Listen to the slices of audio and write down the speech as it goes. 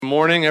Good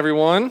morning,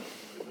 everyone.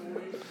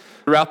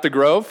 Throughout the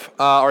Grove,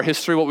 our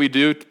history, what we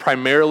do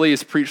primarily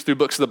is preach through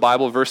books of the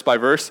Bible, verse by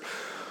verse.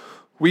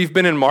 We've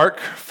been in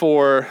Mark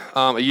for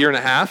a year and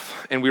a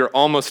half, and we are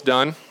almost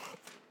done.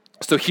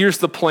 So here's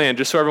the plan,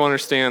 just so everyone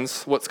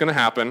understands what's going to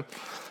happen,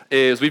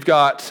 is we've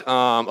got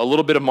a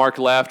little bit of Mark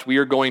left. We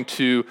are going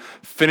to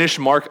finish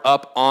Mark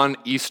up on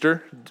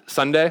Easter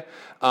Sunday.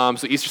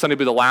 So Easter Sunday will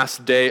be the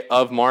last day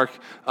of Mark.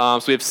 So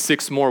we have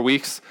 6 more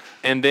weeks.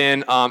 And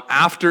then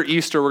after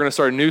Easter, we're going to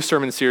start a new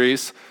sermon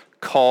series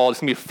called,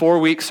 it's going to be a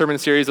 4-week sermon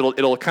series.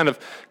 It'll kind of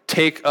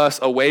take us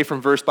away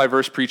from verse by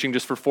verse preaching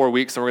just for 4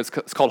 weeks. And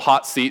it's called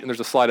Hot Seat, and there's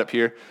a slide up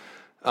here.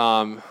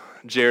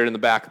 Jared in the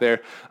back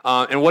there.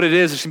 And what it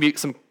is going to be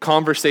some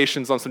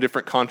conversations on some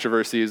different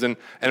controversies. And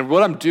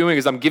what I'm doing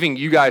is I'm giving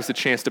you guys the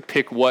chance to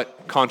pick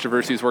what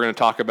controversies we're going to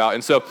talk about.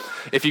 And so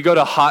if you go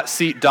to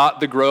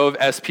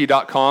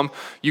hotseat.thegrovesp.com,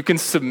 you can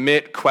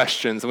submit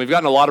questions. And we've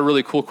gotten a lot of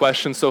really cool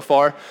questions so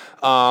far.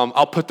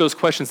 I'll put those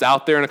questions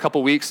out there in a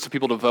couple weeks to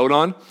people to vote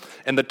on.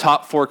 And the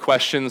top 4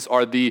 questions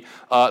are the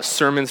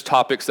sermons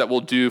topics that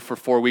we'll do for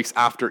 4 weeks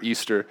after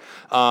Easter.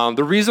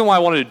 The reason why I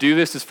wanted to do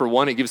this is, for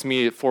one, it gives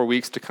me 4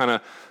 weeks to kind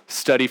of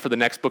study for the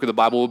next book of the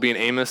Bible. Will be in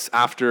Amos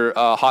after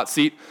Hot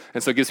Seat.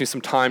 And so it gives me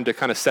some time to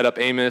kind of set up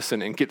Amos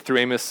and get through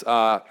Amos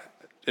and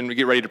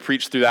get ready to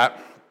preach through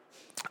that.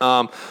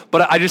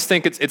 But I just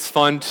think it's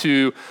fun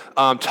to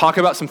talk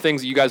about some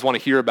things that you guys want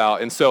to hear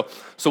about. And so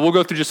we'll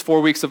go through just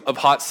 4 weeks of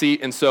Hot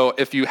Seat. And so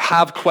if you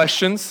have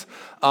questions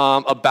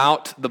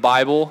about the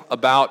Bible,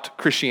 about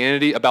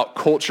Christianity, about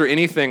culture,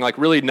 anything, like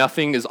really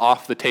nothing is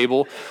off the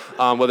table,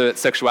 whether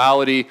it's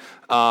sexuality.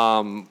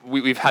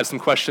 We've had some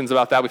questions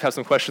about that. We've had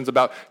some questions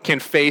about, can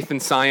faith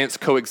and science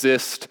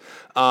coexist?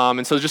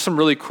 And so just some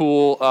really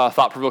cool,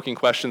 thought-provoking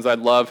questions I'd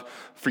love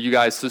for you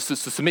guys to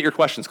submit your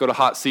questions. Go to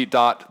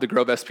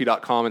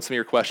hotseat.thegrovesp.com and submit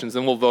your questions,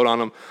 and we'll vote on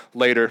them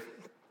later.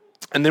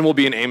 And then we'll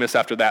be in Amos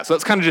after that. So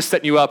that's kind of just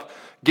setting you up,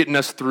 getting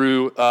us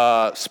through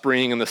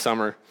spring and the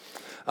summer.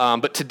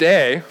 But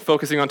today,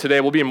 focusing on today,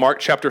 we'll be in Mark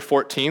chapter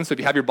 14. So if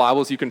you have your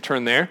Bibles, you can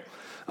turn there.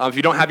 If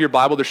you don't have your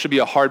Bible, there should be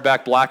a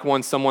hardback black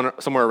one somewhere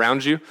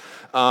around you.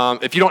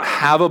 If you don't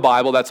have a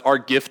Bible, that's our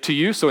gift to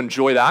you, so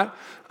enjoy that.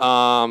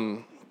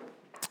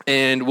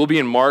 And we'll be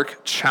in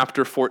Mark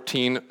chapter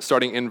 14,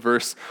 starting in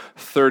verse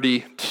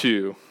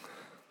 32.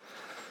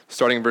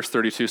 Starting in verse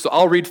 32. So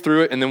I'll read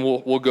through it, and then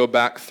we'll go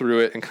back through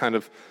it and kind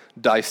of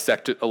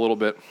dissect it a little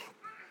bit.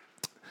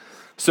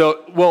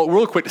 So, well,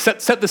 real quick,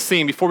 set the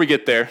scene before we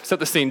get there. Set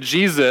the scene.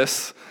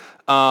 Jesus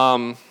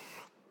has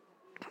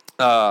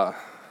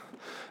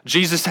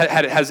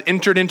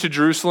entered into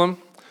Jerusalem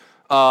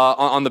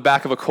on the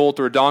back of a colt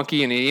or a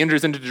donkey, and he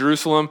enters into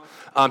Jerusalem.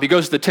 He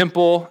goes to the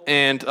temple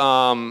and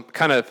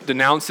kind of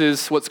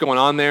denounces what's going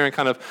on there and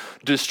kind of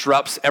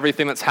disrupts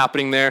everything that's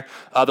happening there.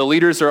 The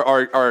leaders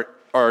are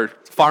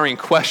firing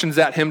questions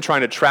at him,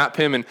 trying to trap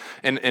him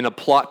and a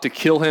plot to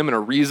kill him and a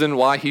reason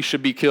why he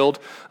should be killed.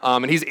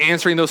 And he's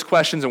answering those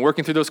questions and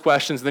working through those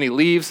questions. And then he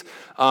leaves.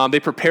 They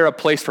prepare a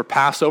place for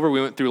Passover.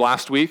 We went through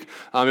last week.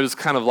 It was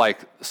kind of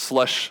like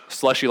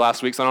slushy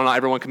last week, so I don't know if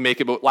everyone can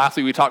make it. But last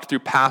week we talked through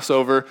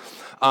Passover,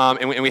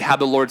 and we had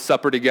the Lord's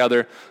Supper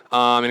together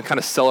and kind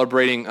of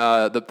celebrating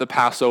the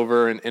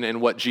Passover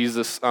and what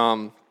Jesus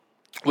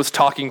was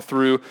talking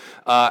through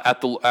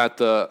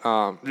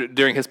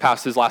during his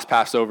last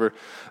Passover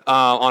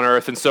on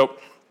earth. And so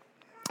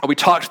we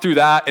talked through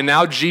that, and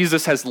now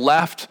Jesus has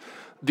left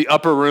the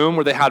upper room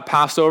where they had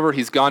Passover.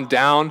 He's gone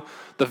down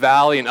the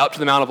valley and up to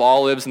the Mount of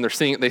Olives, and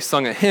they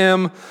sung a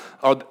hymn,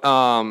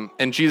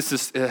 and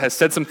Jesus has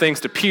said some things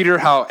to Peter,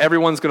 how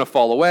everyone's going to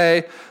fall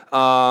away,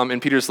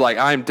 and Peter's like,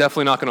 I'm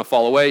definitely not going to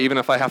fall away. Even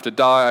if I have to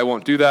die, I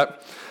won't do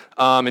that.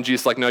 And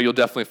Jesus is like, no, you'll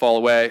definitely fall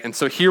away. And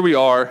so here we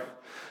are.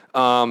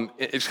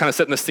 It's kind of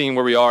setting the scene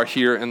where we are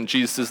here in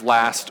Jesus'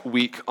 last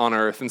week on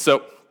earth. And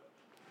so,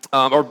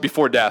 or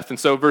before death. And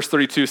so verse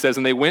 32 says,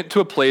 and they went to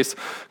a place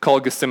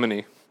called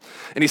Gethsemane.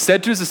 And he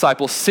said to his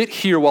disciples, sit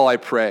here while I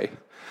pray.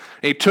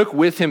 And he took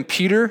with him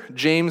Peter,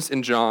 James,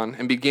 and John,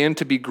 and began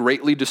to be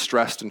greatly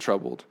distressed and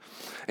troubled.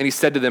 And he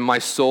said to them, my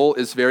soul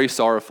is very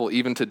sorrowful,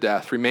 even to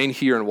death. Remain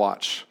here and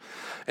watch.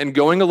 And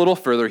going a little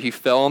further, he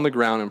fell on the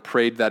ground and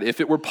prayed that if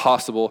it were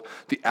possible,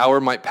 the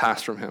hour might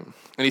pass from him.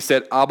 And he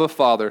said, Abba,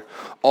 Father,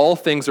 all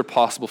things are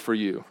possible for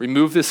you.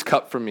 Remove this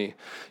cup from me,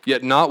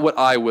 yet not what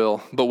I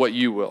will, but what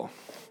you will.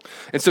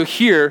 And so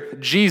here,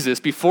 Jesus,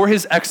 before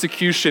his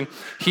execution,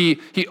 he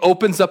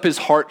opens up his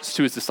heart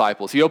to his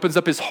disciples. He opens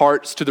up his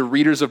hearts to the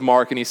readers of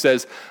Mark, and he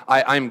says,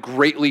 I'm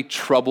greatly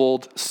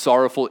troubled,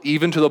 sorrowful,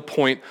 even to the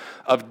point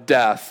of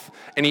death.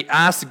 And he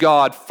asks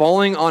God,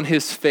 falling on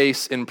his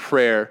face in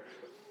prayer.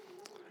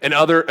 In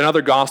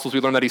other Gospels, we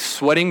learn that he's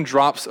sweating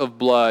drops of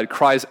blood,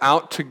 cries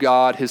out to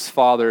God, his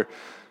Father,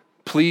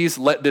 please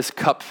let this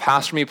cup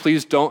pass from me.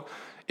 Please don't.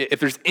 If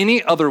there's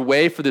any other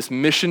way for this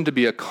mission to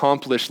be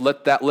accomplished,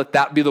 let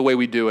that be the way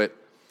we do it.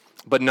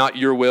 But not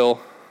your will,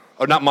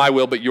 or not my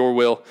will, but your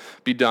will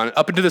be done.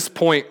 Up until this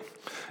point,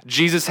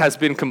 Jesus has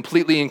been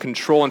completely in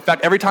control. In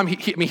fact, every time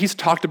he's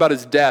talked about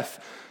his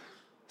death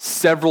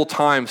several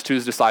times to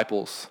his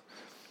disciples.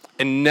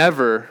 and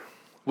never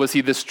was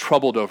he this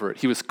troubled over it.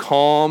 He was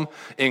calm,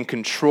 in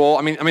control.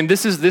 I mean,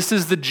 this is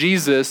the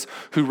Jesus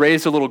who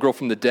raised a little girl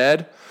from the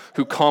dead,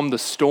 who calmed the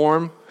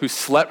storm, who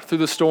slept through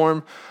the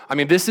storm. I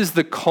mean, this is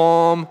the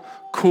calm,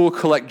 cool,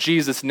 collect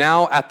Jesus.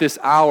 Now at this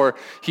hour,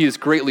 he is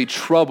greatly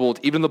troubled,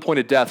 even to the point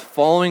of death,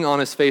 falling on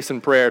his face in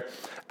prayer,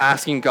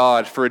 asking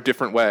God for a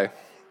different way.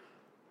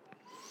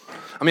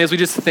 I mean, as we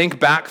just think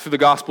back through the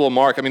Gospel of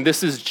Mark, I mean,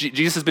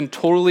 Jesus has been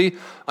totally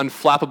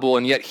unflappable,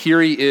 and yet here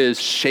he is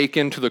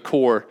shaken to the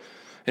core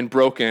and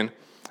broken.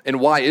 And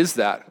why is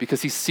that?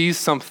 Because he sees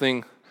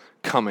something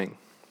coming.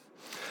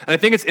 And I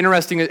think it's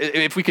interesting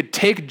if we could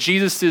take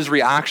Jesus'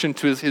 reaction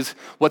to his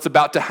what's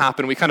about to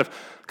happen, we kind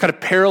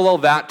of parallel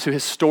that to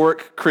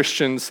historic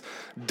Christians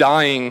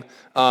dying,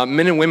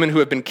 men and women who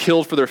have been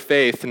killed for their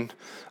faith. And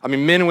I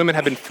mean, men and women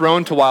have been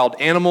thrown to wild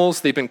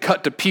animals. They've been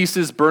cut to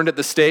pieces, burned at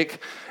the stake.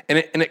 And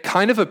it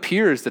kind of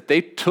appears that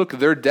they took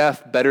their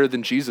death better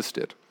than Jesus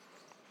did.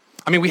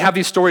 I mean, we have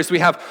these stories. We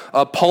have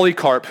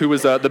Polycarp, who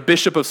was the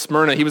bishop of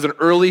Smyrna. He was an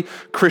early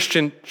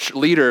Christian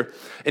leader.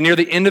 And near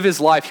the end of his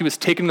life, he was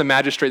taken to the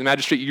magistrate. The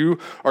magistrate, you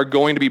are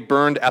going to be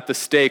burned at the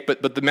stake.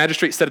 But the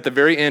magistrate said at the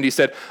very end, he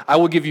said, I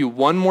will give you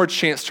one more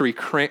chance to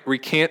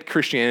recant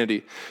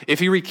Christianity.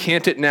 If you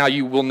recant it now,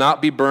 you will not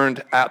be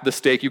burned at the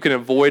stake. You can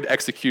avoid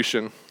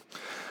execution.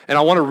 And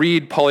I want to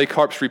read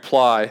Polycarp's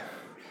reply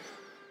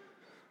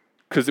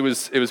because it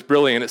was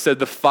brilliant. It said,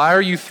 the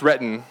fire you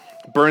threaten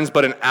burns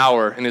but an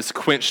hour and is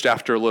quenched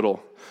after a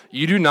little.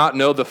 You do not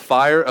know the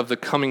fire of the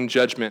coming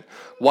judgment.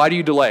 Why do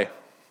you delay?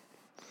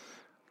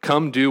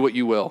 Come do what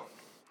you will.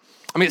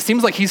 I mean, it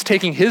seems like he's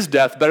taking his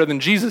death better than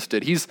Jesus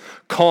did. He's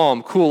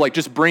calm, cool, like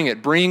just bring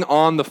it. Bring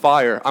on the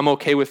fire. I'm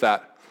okay with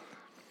that.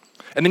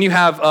 And then you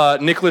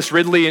have Nicholas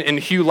Ridley and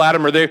Hugh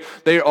Latimer.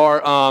 They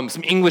are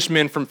some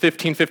Englishmen from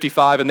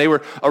 1555, and they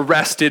were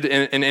arrested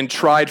and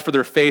tried for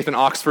their faith in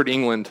Oxford,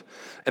 England.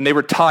 And they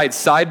were tied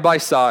side by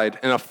side,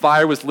 and a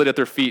fire was lit at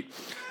their feet.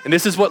 And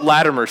this is what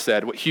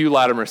Hugh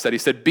Latimer said. He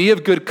said, be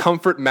of good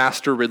comfort,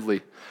 Master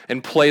Ridley,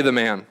 and play the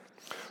man.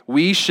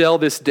 We shall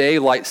this day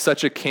light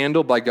such a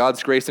candle by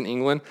God's grace in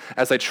England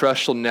as I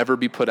trust shall never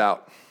be put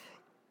out.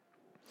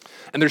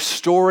 And there's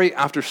story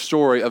after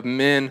story of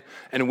men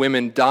and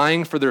women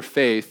dying for their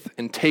faith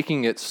and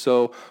taking it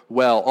so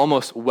well,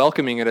 almost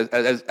welcoming it,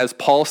 as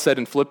Paul said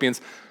in Philippians,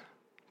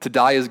 to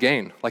die is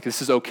gain. Like,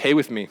 this is okay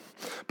with me.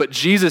 But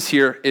Jesus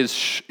here is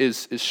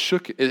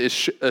shook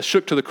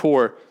to the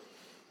core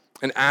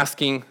and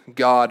asking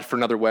God for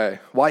another way.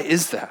 Why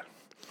is that?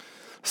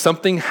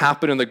 Something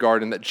happened in the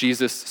garden that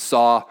Jesus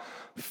saw,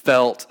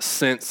 felt,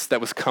 sensed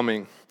that was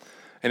coming,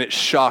 and it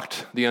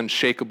shocked the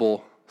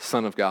unshakable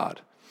Son of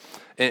God.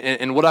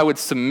 And what I would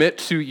submit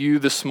to you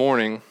this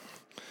morning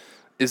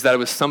is that it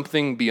was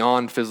something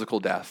beyond physical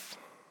death.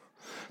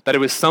 That it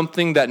was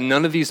something that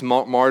none of these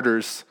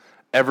martyrs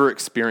ever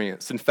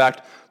experienced. In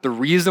fact, the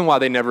reason why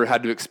they never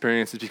had to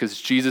experience is because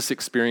Jesus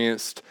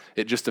experienced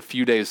it just a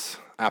few days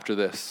after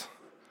this.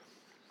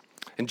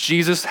 And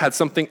Jesus had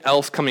something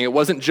else coming. It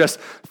wasn't just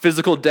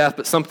physical death,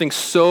 but something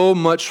so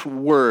much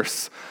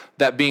worse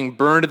that being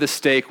burned at the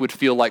stake would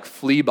feel like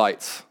flea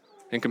bites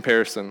in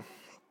comparison.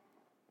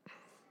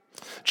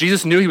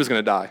 Jesus knew he was going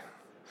to die.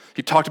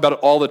 He talked about it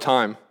all the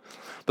time.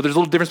 But there's a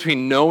little difference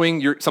between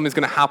knowing something's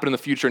going to happen in the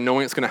future and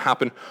knowing it's going to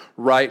happen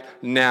right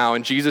now.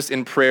 And Jesus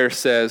in prayer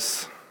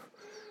says,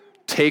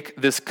 take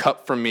this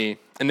cup from me.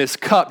 And this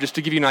cup, just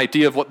to give you an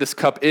idea of what this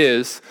cup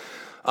is,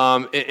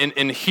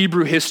 in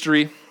Hebrew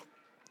history,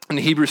 in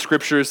the Hebrew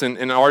scriptures and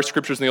in our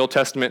scriptures in the Old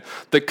Testament,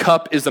 the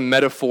cup is a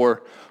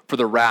metaphor for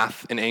the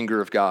wrath and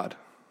anger of God.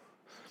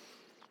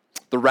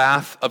 The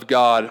wrath of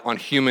God on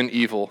human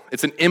evil.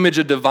 It's an image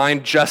of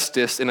divine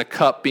justice in a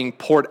cup being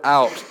poured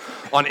out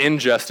on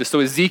injustice. So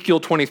Ezekiel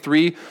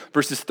 23,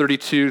 verses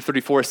 32 to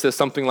 34 says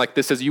something like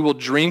this, says, you will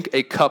drink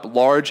a cup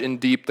large and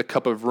deep, the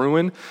cup of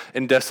ruin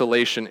and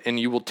desolation, and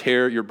you will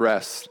tear your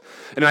breast.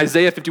 And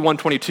Isaiah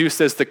 51:22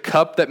 says, the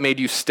cup that made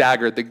you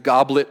stagger, the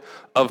goblet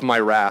of my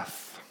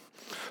wrath.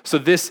 So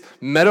this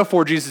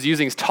metaphor Jesus is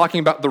using is talking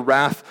about the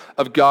wrath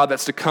of God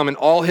that's to come in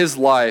all his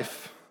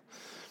life.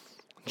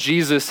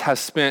 Jesus has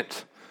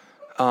spent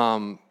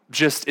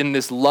just in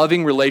this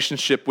loving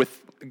relationship with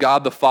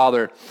God the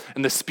Father,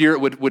 and the Spirit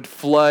would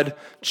flood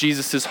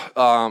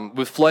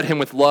would flood him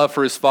with love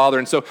for his Father.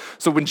 And so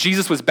when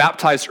Jesus was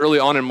baptized early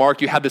on in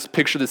Mark, you had this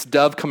picture, this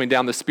dove coming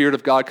down, the Spirit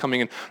of God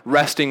coming and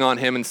resting on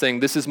him and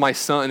saying, this is my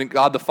Son, and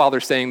God the Father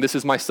saying, this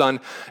is my Son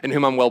in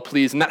whom I'm well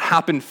pleased. And that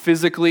happened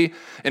physically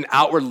and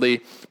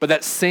outwardly, but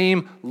that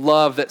same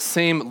love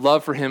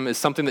for him is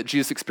something that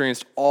Jesus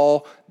experienced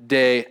all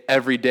day,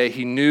 every day.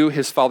 He knew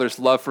his Father's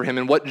love for him,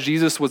 and what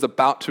Jesus was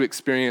about to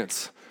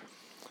experience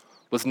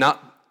was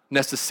not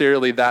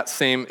necessarily that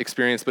same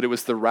experience, but it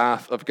was the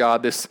wrath of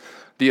God,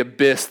 the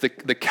abyss, the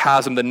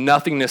chasm, the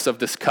nothingness of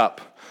this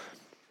cup.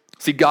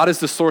 See, God is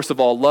the source of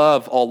all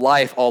love, all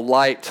life, all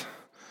light.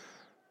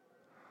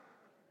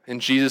 And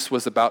Jesus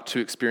was about to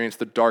experience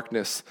the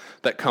darkness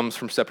that comes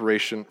from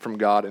separation from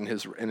God and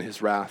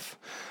his wrath.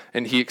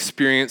 And he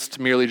experienced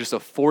merely just a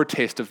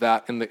foretaste of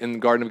that in the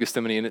Garden of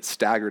Gethsemane, and it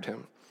staggered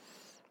him.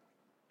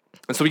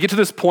 And so we get to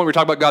this point where we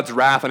talk about God's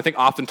wrath, and I think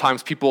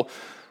oftentimes people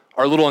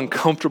are a little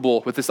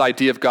uncomfortable with this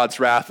idea of God's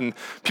wrath. And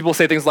people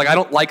say things like, I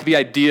don't like the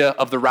idea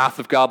of the wrath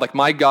of God. Like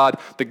my God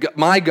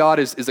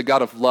is a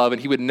God of love,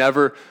 and he would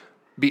never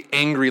be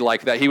angry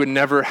like that. He would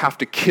never have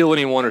to kill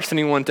anyone or send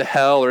anyone to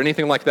hell or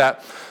anything like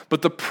that.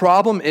 But the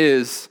problem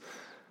is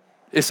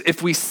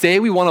if we say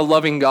we want a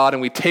loving God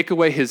and we take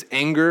away his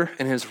anger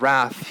and his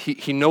wrath,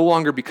 he no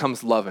longer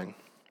becomes loving.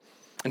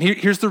 And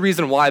here's the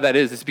reason why that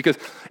is. It's because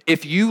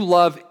if you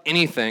love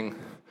anything,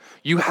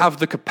 you have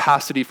the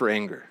capacity for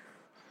anger,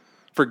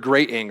 for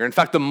great anger. In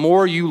fact, the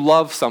more you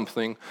love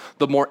something,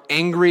 the more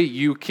angry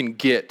you can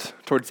get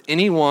towards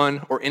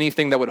anyone or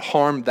anything that would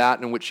harm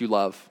that in which you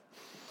love.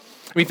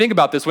 I mean, think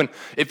about this.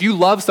 If you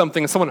love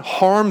something and someone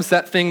harms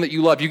that thing that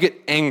you love, you get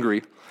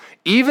angry.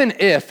 Even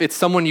if it's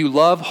someone you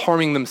love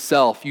harming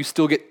themselves, you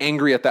still get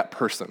angry at that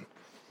person.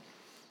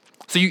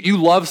 So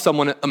you love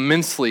someone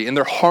immensely and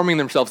they're harming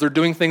themselves. They're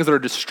doing things that are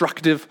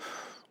destructive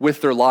with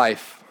their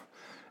life.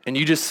 And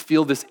you just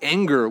feel this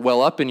anger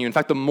well up in you. In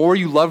fact, the more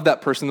you love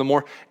that person, the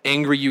more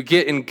angry you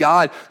get. And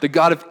God, the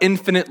God of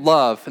infinite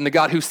love and the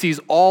God who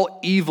sees all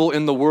evil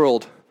in the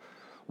world,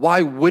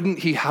 why wouldn't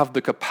he have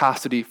the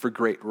capacity for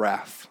great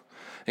wrath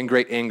and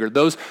great anger?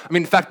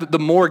 In fact, the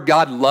more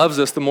God loves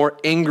us, the more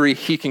angry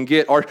he can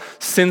get. Our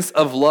sense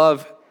of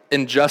love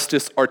and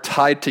justice are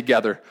tied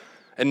together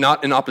and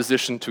not in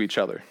opposition to each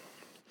other.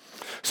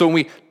 So when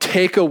we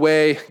take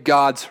away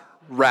God's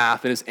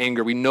wrath and his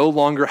anger, we no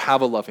longer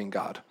have a loving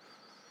God.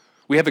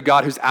 We have a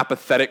God who's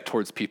apathetic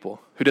towards people,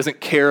 who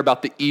doesn't care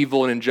about the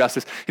evil and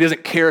injustice. He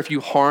doesn't care if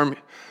you harm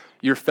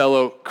your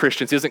fellow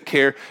Christians. He doesn't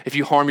care if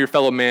you harm your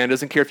fellow man. He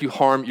doesn't care if you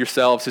harm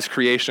yourselves, his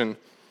creation.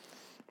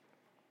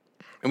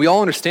 And we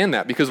all understand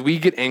that because we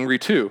get angry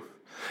too.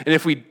 And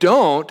if we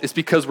don't, it's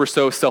because we're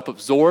so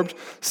self-absorbed,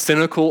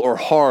 cynical, or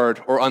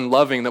hard, or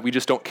unloving that we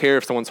just don't care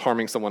if someone's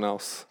harming someone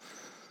else.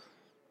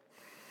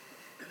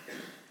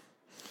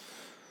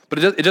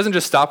 But it doesn't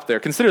just stop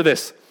there. Consider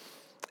this.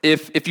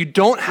 If you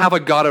don't have a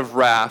God of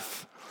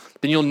wrath,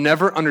 then you'll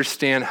never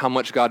understand how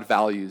much God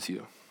values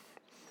you.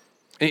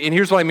 And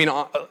here's what I mean.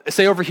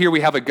 Say over here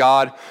we have a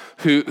God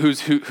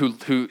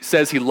who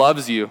says he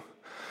loves you,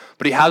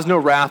 but he has no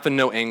wrath and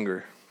no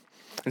anger.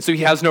 And so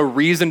he has no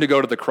reason to go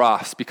to the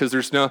cross because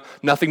there's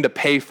nothing to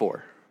pay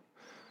for.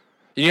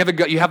 And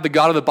you have the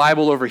God of the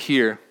Bible over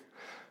here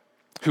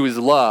who is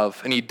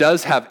love, and he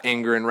does have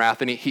anger and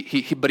wrath, and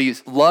but he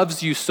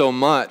loves you so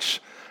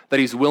much that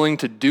he's willing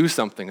to do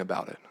something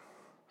about it.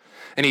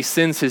 And he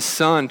sends his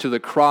son to the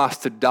cross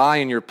to die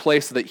in your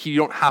place so that you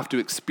don't have to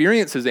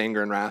experience his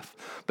anger and wrath,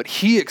 but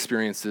he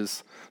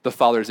experiences the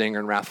Father's anger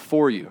and wrath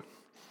for you.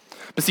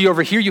 But see,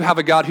 over here you have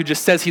a God who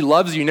just says he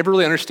loves you. You never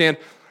really understand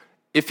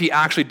if he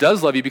actually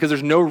does love you because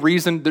there's no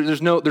reason,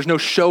 there's no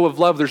show of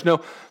love, there's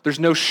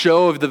no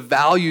show of the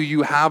value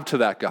you have to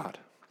that God.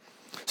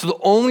 So the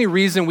only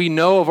reason we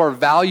know of our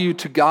value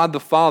to God the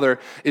Father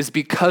is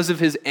because of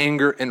his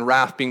anger and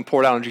wrath being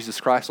poured out on Jesus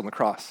Christ on the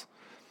cross.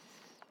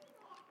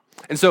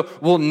 And so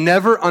we'll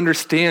never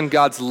understand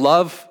God's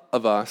love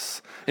of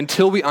us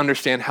until we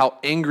understand how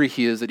angry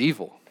he is at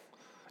evil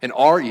and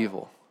our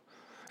evil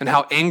and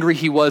how angry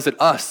he was at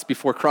us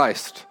before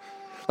Christ.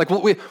 Like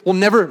we'll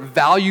never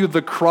value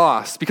the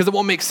cross because it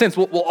won't make sense.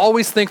 We'll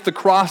always think the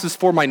cross is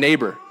for my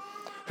neighbor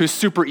who's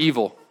super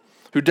evil,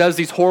 who does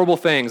these horrible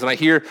things, and I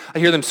hear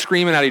them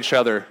screaming at each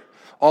other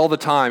all the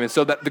time. And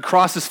so that the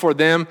cross is for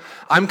them.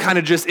 I'm kind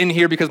of just in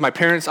here because my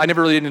parents, I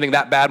never really did anything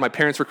that bad. My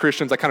parents were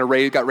Christians. I kind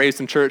of got raised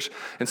in church,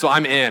 and so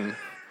I'm in.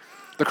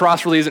 The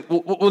cross really isn't,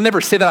 we'll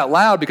never say that out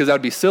loud because that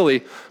would be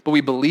silly, but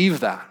we believe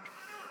that.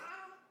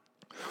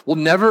 We'll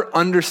never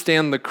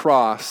understand the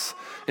cross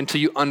until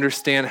you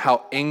understand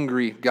how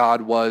angry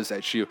God was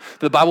at you.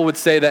 The Bible would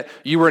say that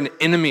you were an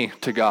enemy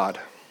to God.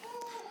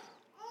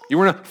 You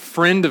weren't a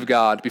friend of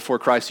God before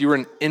Christ. You were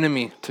an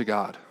enemy to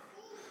God.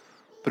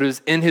 But it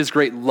was in his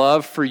great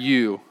love for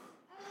you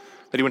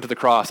that he went to the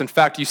cross. In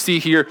fact, you see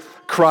here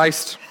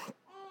Christ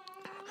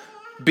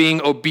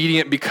being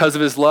obedient because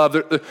of his love.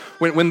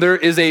 When there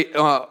is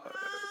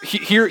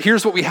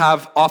here's what we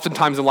have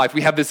oftentimes in life.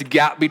 We have this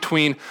gap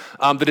between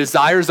the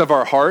desires of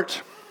our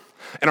heart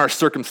and our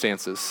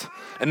circumstances.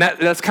 And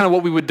that's kind of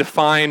what we would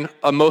define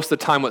most of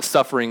the time what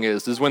suffering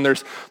is when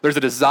there's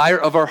a desire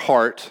of our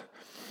heart,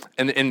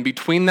 and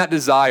between that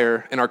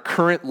desire and our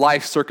current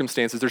life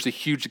circumstances, there's a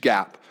huge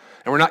gap.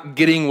 And we're not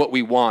getting what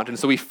we want. And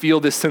so we feel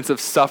this sense of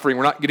suffering.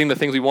 We're not getting the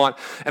things we want.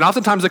 And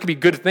oftentimes that could be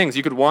good things.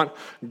 You could want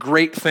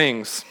great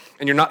things,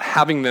 and you're not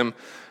having them.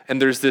 And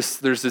there's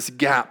this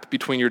gap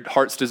between your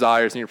heart's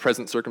desires and your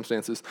present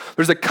circumstances.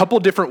 There's a couple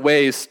different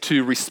ways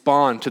to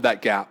respond to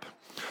that gap.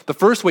 The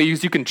first way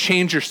is you can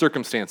change your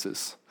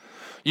circumstances.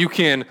 You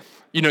can,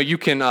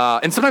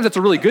 and sometimes that's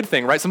a really good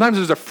thing, right? Sometimes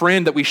there's a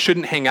friend that we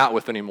shouldn't hang out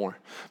with anymore.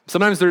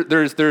 Sometimes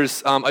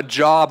there's a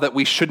job that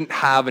we shouldn't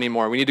have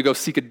anymore. We need to go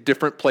seek a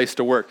different place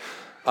to work,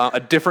 a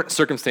different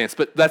circumstance.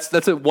 But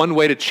that's one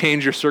way to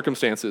change your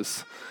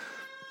circumstances.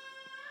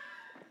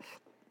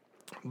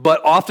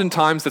 But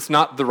oftentimes that's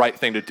not the right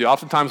thing to do.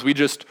 Oftentimes we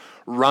just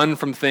run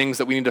from things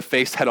that we need to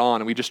face head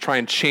on, and we just try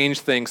and change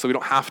things so we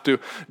don't have to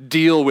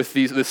deal with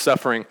this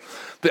suffering.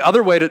 The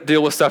other way to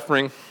deal with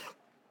suffering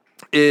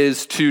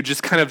is to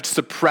just kind of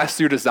suppress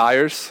your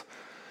desires,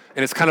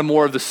 and it's kind of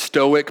more of the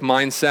Stoic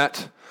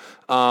mindset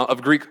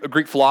of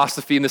Greek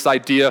philosophy, and this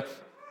idea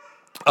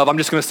of I'm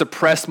just going to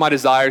suppress my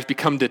desires,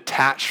 become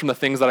detached from the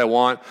things that I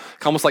want,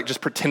 almost like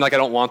just pretend like I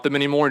don't want them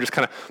anymore, and just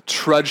kind of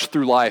trudge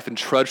through life and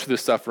trudge through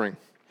the suffering.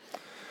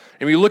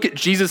 And when you look at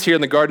Jesus here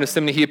in the Garden of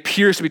Gethsemane, he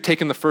appears to be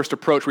taking the first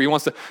approach where he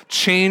wants to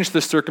change the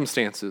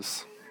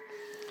circumstances.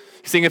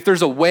 He's saying, if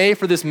there's a way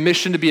for this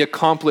mission to be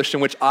accomplished in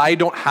which I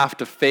don't have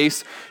to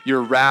face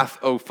your wrath,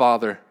 O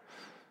Father,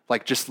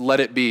 like just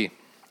let it be.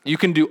 You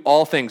can do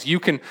all things. You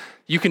can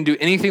do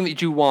anything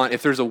that you want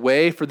if there's a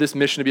way for this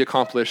mission to be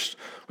accomplished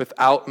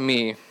without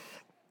me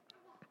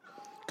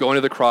going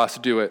to the cross to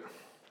do it.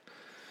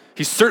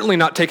 He's certainly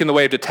not taking the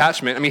way of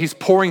detachment. I mean, he's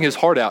pouring his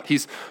heart out.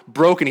 He's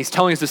broken. He's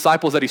telling his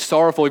disciples that he's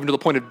sorrowful even to the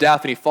point of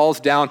death, and he falls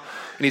down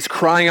and he's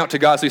crying out to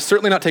God. So he's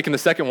certainly not taking the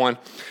second one.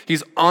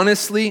 He's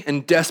honestly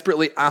and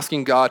desperately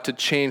asking God to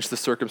change the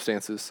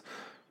circumstances.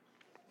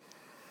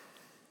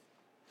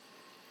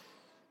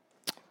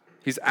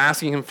 He's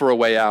asking him for a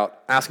way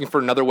out, asking for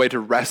another way to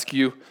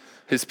rescue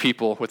his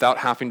people without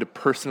having to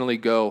personally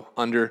go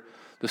under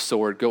the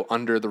sword, go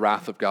under the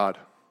wrath of God.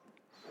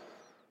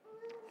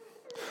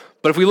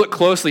 But if we look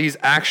closely, he's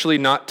actually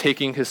not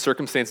taking his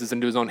circumstances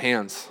into his own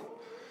hands.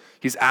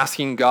 He's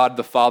asking God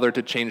the Father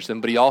to change them,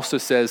 but he also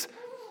says,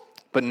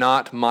 but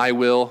not my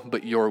will,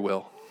 but your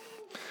will.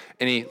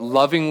 And he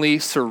lovingly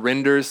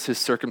surrenders his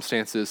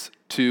circumstances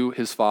to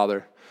his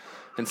Father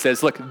and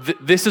says, look,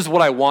 this is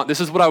what I want.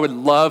 This is what I would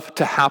love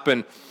to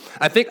happen.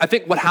 I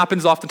think what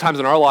happens oftentimes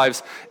in our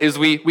lives is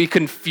we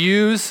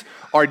confuse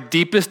our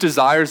deepest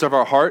desires of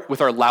our heart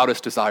with our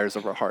loudest desires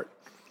of our heart.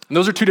 And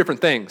those are two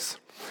different things.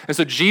 And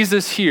so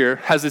Jesus here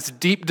has this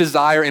deep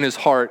desire in his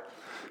heart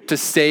to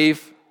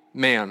save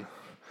man,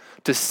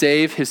 to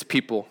save his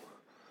people,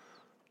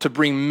 to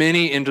bring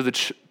many into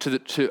to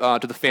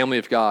the family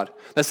of God.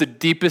 That's the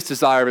deepest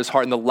desire of his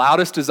heart. And the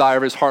loudest desire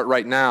of his heart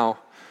right now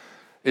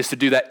is to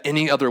do that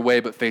any other way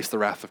but face the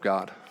wrath of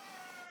God.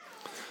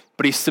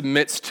 But he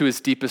submits to his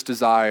deepest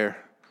desire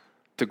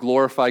to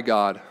glorify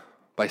God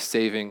by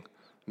saving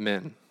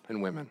men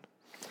and women.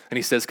 And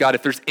he says, God,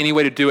 if there's any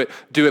way to do it,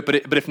 do it. But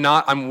if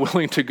not, I'm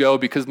willing to go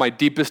because my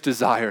deepest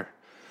desire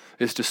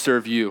is to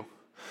serve you,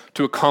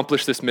 to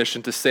accomplish this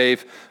mission, to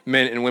save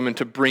men and women,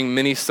 to bring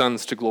many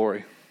sons to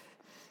glory.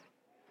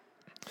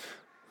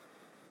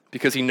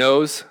 Because he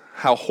knows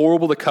how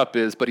horrible the cup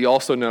is, but he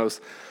also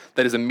knows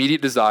that his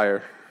immediate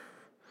desire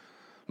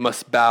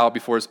must bow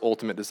before his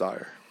ultimate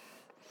desire.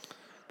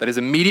 That his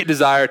immediate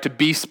desire to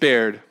be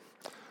spared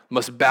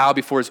must bow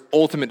before his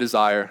ultimate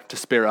desire to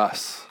spare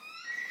us.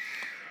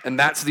 And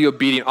that's the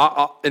obedient.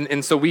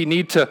 And so we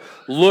need to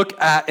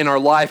look at in our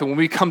life, and when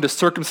we come to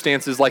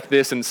circumstances like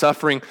this and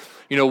suffering,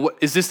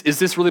 is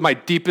this really my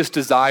deepest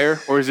desire,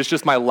 or is this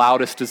just my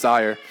loudest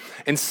desire?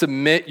 And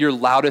submit your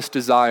loudest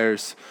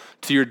desires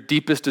to your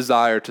deepest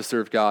desire to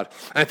serve God.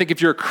 And I think if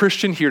you're a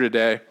Christian here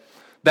today,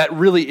 that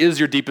really is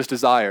your deepest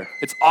desire.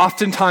 It's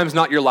oftentimes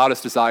not your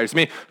loudest desires. You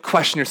may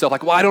question yourself,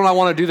 like, why don't I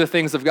want to do the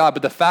things of God?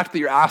 But the fact that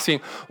you're asking,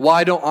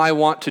 why don't I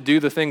want to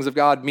do the things of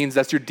God, means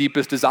that's your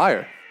deepest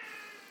desire.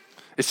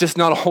 It's just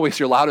not always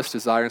your loudest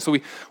desire. And so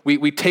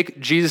we take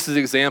Jesus'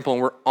 example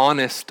and we're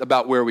honest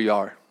about where we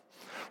are.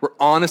 We're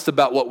honest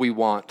about what we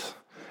want.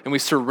 And we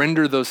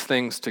surrender those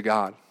things to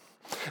God.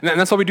 And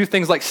that's why we do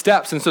things like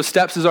Steps. And so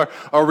Steps is our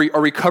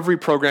recovery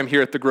program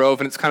here at the Grove.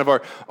 And it's kind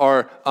of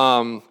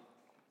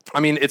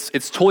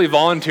it's totally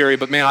voluntary,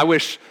 but man, I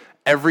wish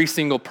every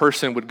single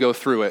person would go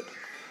through it.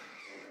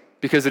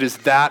 Because it is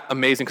that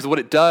amazing. Because what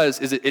it does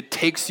is it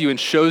takes you and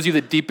shows you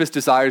the deepest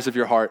desires of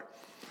your heart.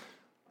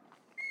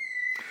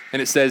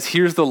 And it says,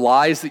 here's the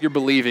lies that you're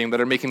believing that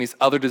are making these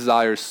other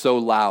desires so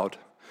loud.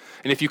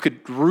 And if you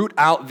could root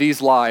out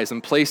these lies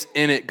and place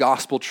in it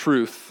gospel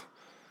truth,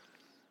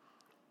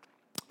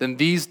 then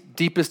these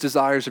deepest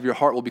desires of your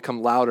heart will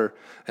become louder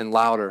and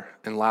louder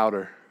and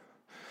louder.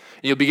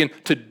 And you'll begin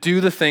to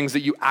do the things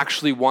that you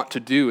actually want to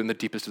do in the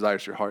deepest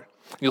desires of your heart.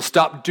 And you'll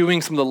stop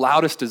doing some of the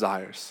loudest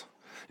desires.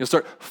 You'll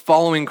start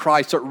following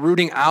Christ, start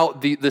rooting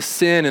out the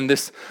sin and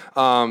this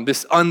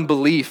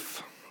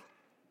unbelief.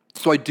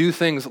 So I do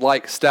things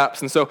like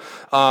Steps. And so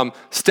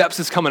Steps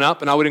is coming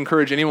up, and I would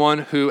encourage anyone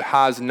who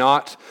has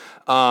not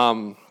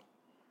gone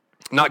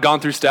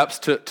through Steps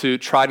to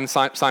try and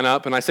sign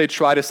up. And I say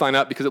try to sign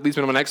up because it leads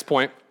me to my next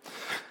point,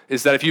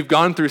 is that if you've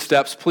gone through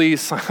Steps, please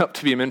sign up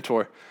to be a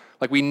mentor.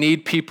 Like, we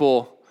need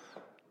people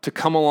to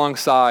come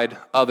alongside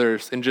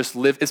others and just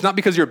live. It's not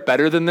because you're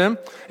better than them.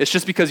 It's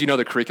just because you know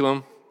the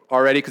curriculum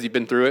already because you've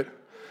been through it.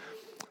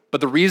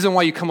 But the reason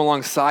why you come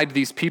alongside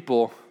these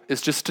people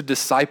is just to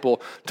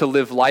disciple, to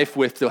live life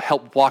with, to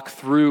help walk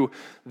through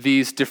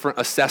these different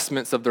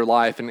assessments of their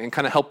life and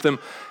kind of help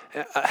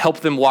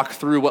them walk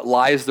through what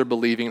lies they're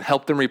believing and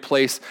help them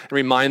replace and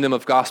remind them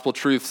of gospel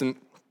truths. And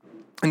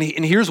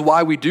here's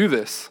why we do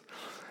this.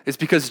 It's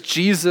because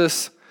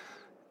Jesus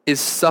is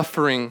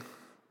suffering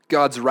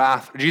God's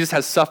wrath. Jesus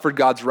has suffered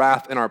God's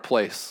wrath in our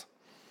place.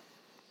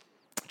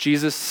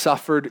 Jesus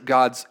suffered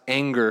God's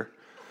anger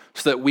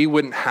so that we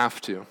wouldn't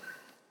have to.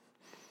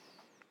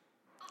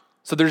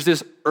 So there's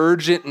this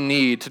urgent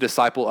need to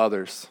disciple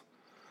others.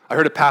 I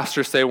heard a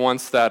pastor say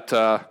once that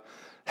that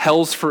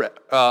hell's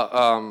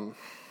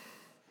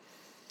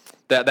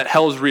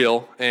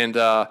real,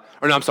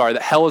 that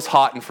hell is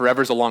hot and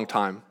forever's a long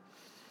time.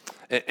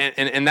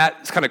 And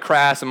that's kind of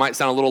crass. It might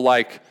sound a little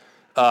like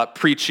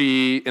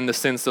preachy in the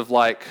sense of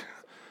like,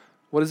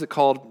 what is it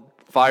called?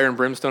 Fire and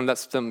brimstone.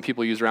 That's something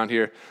people use around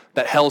here.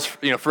 That hell's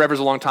forever's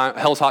a long time.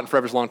 Hell's hot and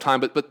forever's a long time.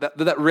 But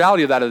that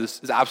reality of that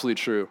is absolutely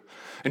true.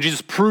 And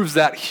Jesus proves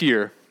that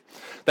here.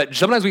 That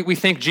sometimes we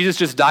think Jesus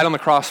just died on the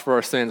cross for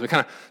our sins. We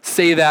kind of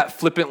say that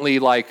flippantly,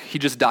 like he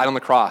just died on the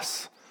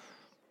cross.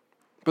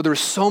 But there's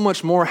so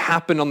much more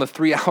happened on the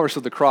 3 hours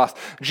of the cross.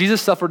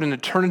 Jesus suffered an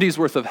eternity's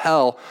worth of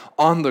hell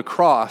on the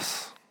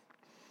cross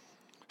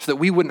so that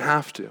we wouldn't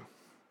have to,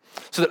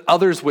 so that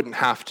others wouldn't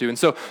have to. And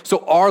so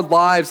our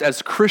lives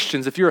as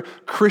Christians, if you're a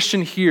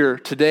Christian here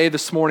today,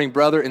 this morning,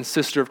 brother and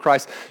sister of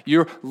Christ,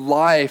 your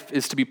life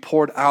is to be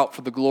poured out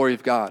for the glory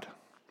of God.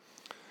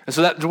 And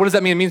so what does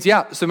that mean? It means,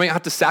 so you might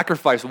have to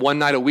sacrifice one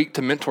night a week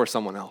to mentor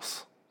someone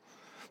else,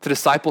 to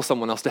disciple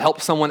someone else, to help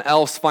someone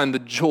else find the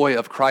joy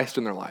of Christ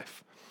in their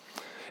life.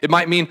 It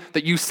might mean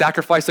that you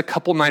sacrifice a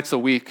couple nights a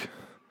week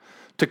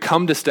to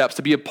come to Steps,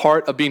 to be a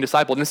part of being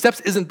discipled. And Steps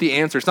isn't the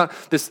answer. It's not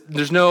this,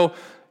 there's no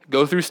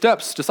go through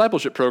Steps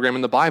discipleship program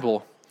in the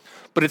Bible,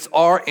 but it's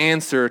our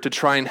answer to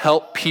try and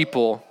help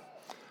people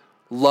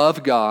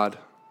love God,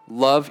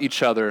 love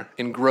each other,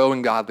 and grow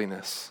in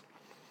godliness.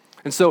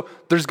 And so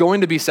there's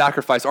going to be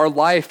sacrifice. Our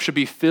life should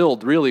be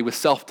filled really with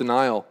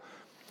self-denial.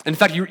 In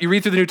fact, you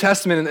read through the New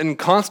Testament and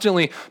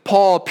constantly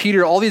Paul,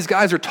 Peter, all these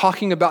guys are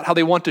talking about how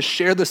they want to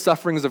share the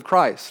sufferings of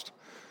Christ.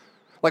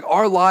 Like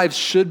our lives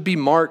should be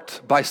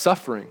marked by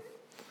suffering.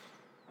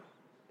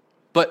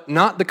 But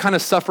not the kind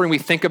of suffering we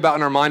think about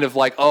in our mind of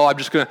like, I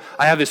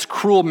have this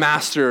cruel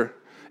master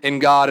in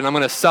God and I'm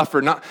going to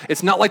suffer.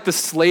 It's not like the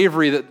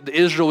slavery that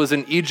Israel was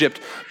in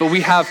Egypt, but we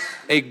have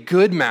a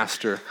good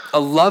master, a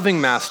loving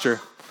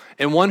master,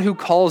 and one who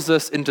calls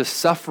us into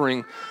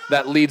suffering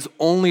that leads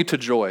only to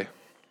joy.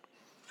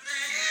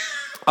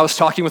 I was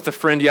talking with a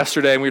friend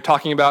yesterday, and we were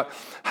talking about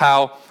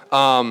how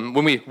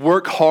when we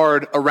work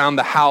hard around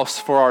the house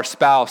for our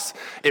spouse,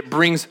 it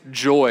brings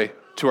joy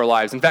to our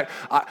lives. In fact,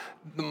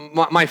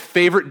 my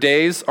favorite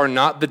days are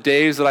not the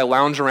days that I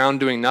lounge around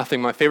doing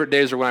nothing. My favorite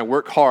days are when I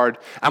work hard.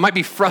 I might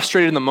be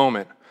frustrated in the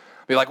moment.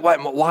 I'll be like,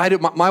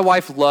 my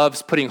wife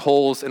loves putting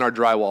holes in our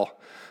drywall.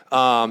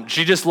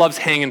 She just loves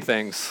hanging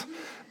things.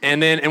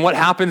 And what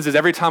happens is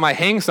every time I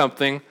hang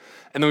something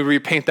and then we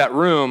repaint that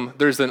room,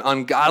 there's an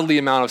ungodly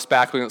amount of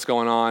spackling that's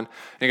going on, and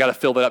you got to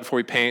fill that up before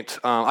we paint.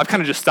 I've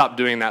kind of just stopped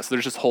doing that, so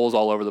there's just holes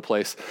all over the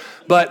place.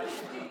 But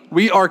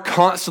we are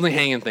constantly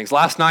hanging things.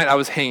 Last night I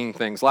was hanging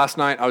things. Last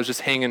night I was just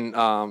hanging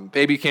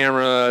baby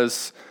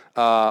cameras.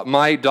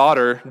 My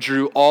daughter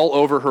drew all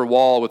over her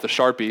wall with a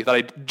Sharpie that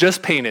I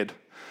just painted.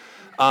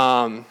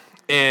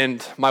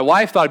 And my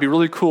wife thought it'd be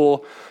really cool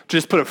to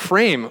just put a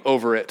frame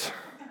over it.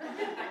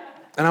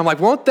 And I'm like,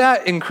 won't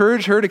that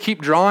encourage her to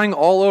keep drawing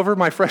all over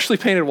my freshly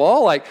painted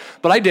wall?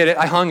 But I did it.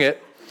 I hung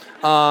it.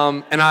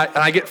 And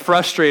I get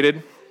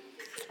frustrated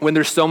when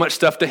there's so much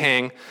stuff to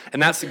hang.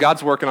 And that's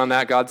God's working on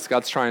that.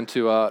 God's trying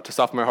to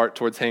soften my heart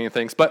towards hanging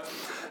things. But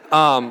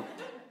the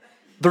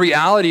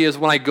reality is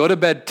when I go to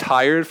bed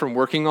tired from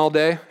working all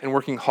day and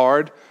working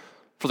hard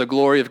for the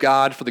glory of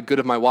God, for the good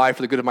of my wife,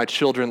 for the good of my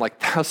children,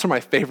 those are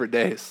my favorite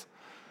days.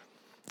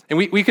 And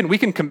we can't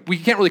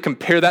really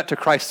compare that to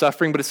Christ's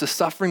suffering, but it's the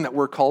suffering that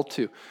we're called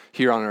to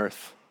here on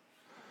earth.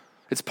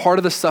 It's part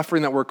of the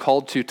suffering that we're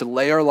called to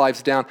lay our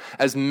lives down.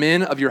 As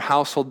men of your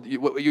household,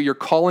 what your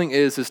calling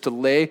is to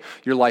lay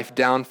your life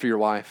down for your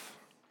wife.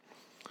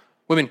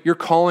 Women, your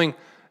calling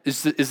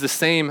is the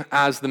same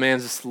as the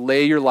man's, is to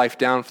lay your life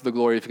down for the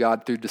glory of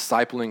God through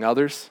discipling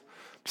others,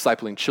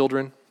 discipling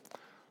children,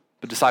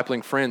 but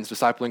discipling friends,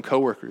 discipling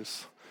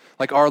coworkers.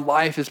 Our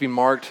life is to be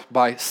marked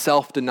by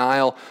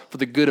self-denial for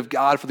the good of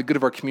God, for the good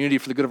of our community,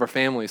 for the good of our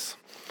families.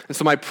 And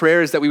so my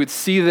prayer is that we would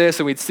see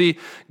this and we'd see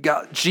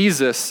God,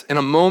 Jesus in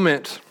a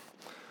moment,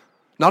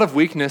 not of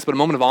weakness, but a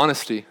moment of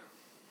honesty,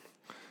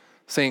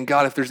 saying,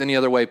 God, if there's any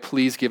other way,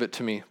 please give it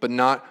to me, but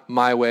not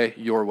my way,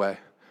 your way.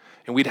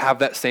 And we'd have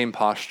that same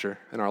posture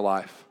in our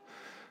life.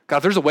 God,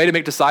 if there's a way to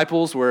make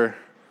disciples where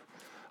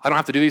I don't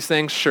have to do these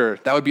things, sure,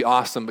 that would be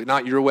awesome, but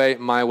not your way,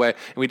 my way.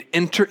 And we'd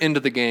enter into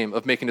the game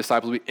of making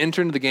disciples. We'd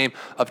enter into the game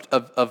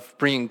of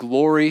bringing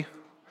glory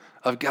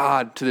of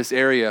God to this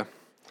area.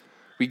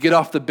 We'd get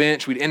off the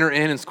bench, we'd enter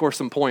in and score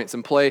some points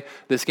and play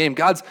this game.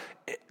 God's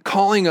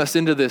calling us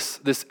into this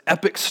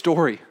epic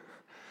story,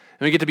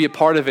 and we get to be a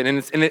part of it.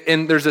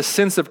 And there's a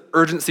sense of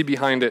urgency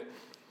behind it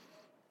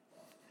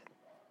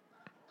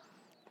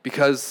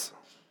because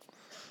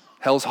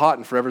hell's hot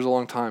and forever's a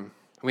long time.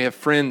 And we have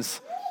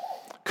friends,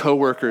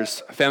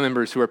 co-workers, family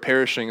members who are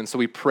perishing, and so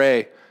we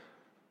pray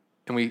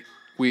and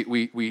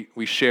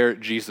we share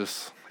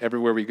Jesus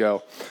everywhere we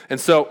go. And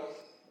so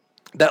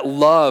that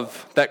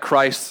love that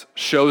Christ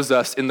shows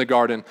us in the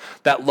garden,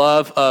 that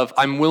love of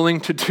I'm willing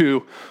to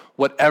do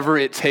whatever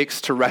it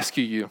takes to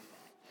rescue you.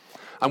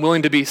 I'm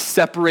willing to be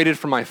separated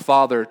from my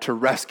Father to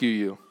rescue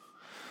you.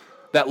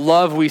 That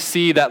love we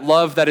see, that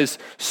love that is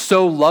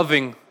so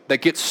loving,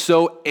 that gets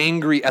so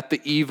angry at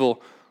the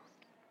evil,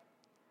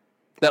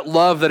 that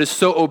love that is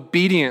so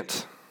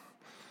obedient,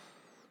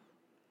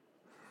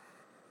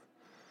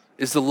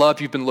 is the love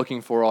you've been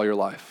looking for all your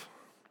life.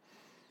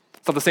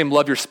 It's not the same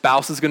love your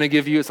spouse is going to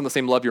give you. It's not the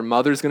same love your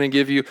mother is going to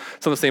give you.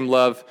 It's not the same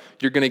love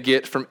you're going to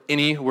get from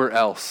anywhere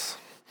else.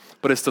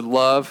 But it's the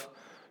love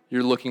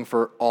you're looking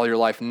for all your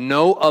life.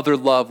 No other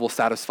love will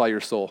satisfy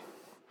your soul.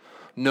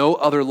 No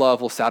other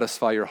love will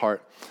satisfy your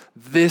heart.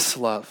 This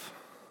love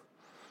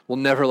will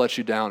never let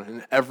you down,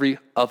 and every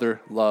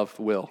other love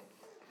will.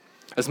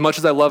 As much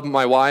as I love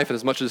my wife and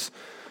as much as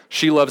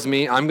she loves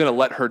me, I'm going to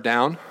let her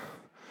down,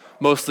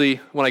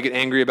 mostly when I get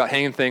angry about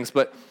hanging things,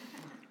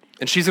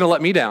 and she's going to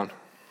let me down.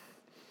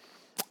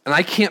 And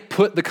I can't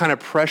put the kind of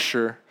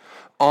pressure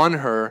on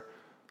her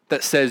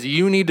that says,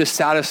 you need to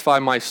satisfy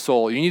my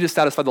soul. You need to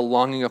satisfy the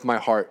longing of my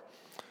heart.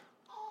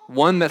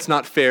 One, that's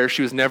not fair.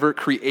 She was never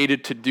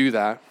created to do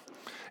that.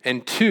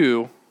 And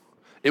two,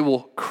 it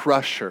will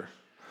crush her.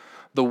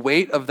 The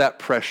weight of that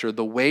pressure,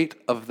 the weight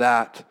of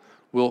that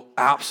will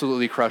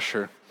absolutely crush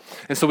her.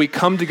 And so we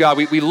come to God.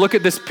 We look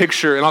at this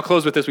picture, and I'll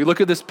close with this. We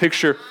look at this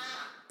picture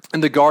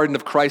in the garden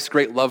of Christ's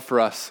great love for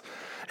us,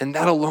 and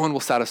that alone will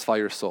satisfy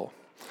your soul.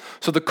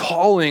 So the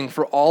calling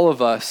for all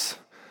of us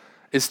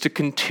is to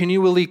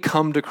continually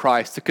come to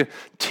Christ, to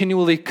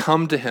continually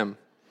come to him,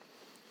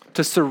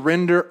 to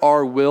surrender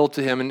our will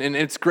to him. And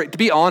it's great, to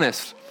be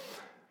honest,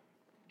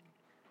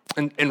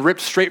 and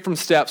ripped straight from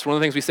Steps, one of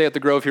the things we say at the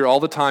Grove here all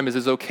the time is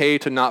it's okay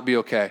to not be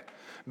okay.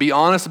 Be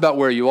honest about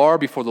where you are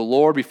before the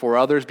Lord, before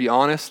others, be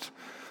honest.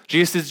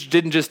 Jesus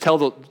didn't just tell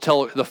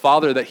the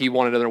Father that he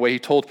wanted another way. He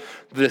told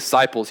the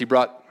disciples. He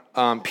brought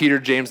Peter,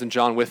 James, and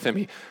John with him.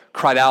 He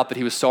cried out that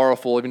he was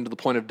sorrowful even to the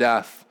point of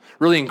death.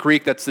 Really in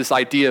Greek, that's this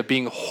idea of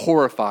being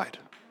horrified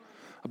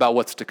about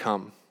what's to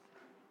come.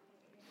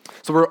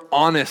 So we're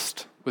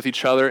honest with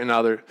each other and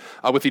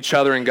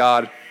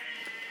God,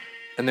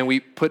 and then we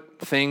put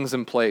things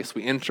in place.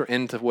 We enter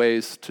into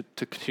ways to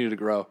continue to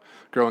grow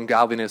in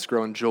godliness,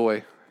 grow in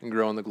joy, and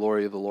grow in the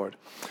glory of the Lord.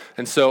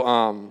 And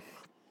so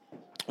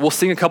we'll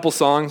sing a couple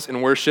songs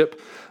in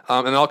worship,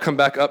 and I'll come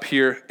back up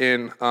here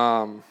and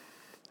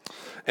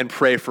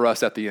pray for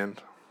us at the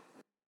end.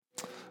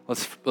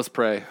 Let's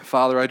pray.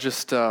 Father, I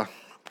just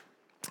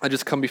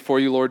come before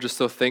you, Lord, just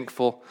so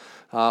thankful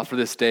for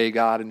this day,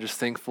 God, and just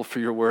thankful for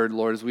your word,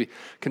 Lord, as we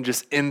can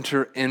just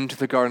enter into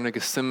the Garden of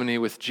Gethsemane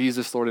with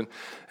Jesus, Lord,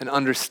 and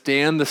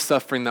understand the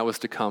suffering that was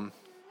to come,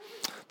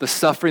 the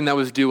suffering that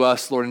was due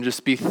us, Lord, and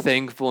just be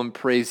thankful and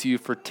praise you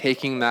for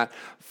taking that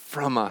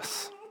from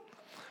us,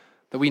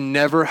 that we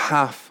never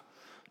have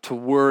to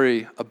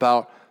worry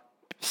about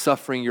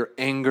suffering your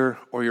anger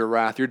or your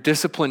wrath. Your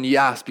discipline,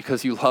 yes,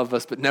 because you love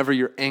us, but never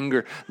your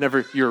anger,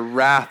 never your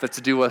wrath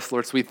that's due us,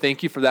 Lord. So we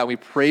thank you for that. We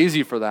praise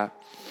you for that.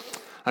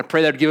 I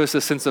pray that would give us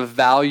a sense of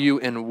value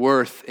and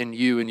worth in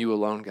you and you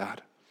alone,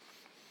 God.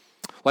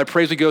 Well, I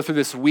pray as we go through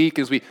this week,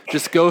 as we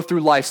just go through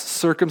life's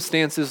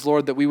circumstances,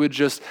 Lord, that we would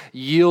just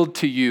yield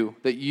to you,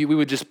 we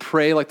would just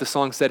pray like the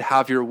song said,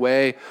 have your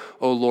way,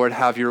 oh Lord,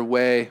 have your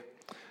way.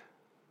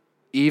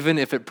 Even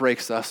if it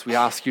breaks us, we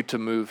ask you to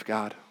move,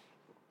 God.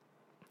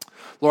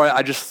 Lord,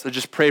 I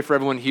just pray for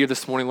everyone here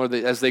this morning, Lord,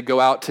 that as they go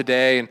out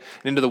today and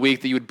into the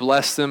week, that you would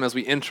bless them as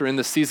we enter in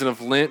the season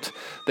of Lent,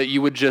 that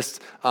you would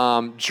just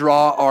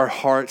draw our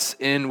hearts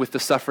in with the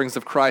sufferings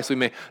of Christ. We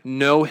may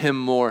know him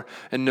more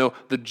and know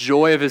the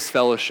joy of his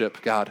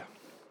fellowship, God.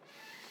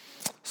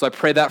 So I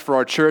pray that for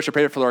our church. I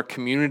pray that for our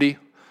community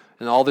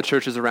and all the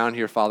churches around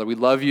here, Father. We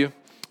love you,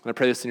 and I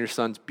pray this in your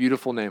son's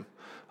beautiful name.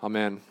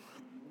 Amen.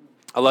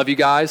 I love you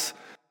guys.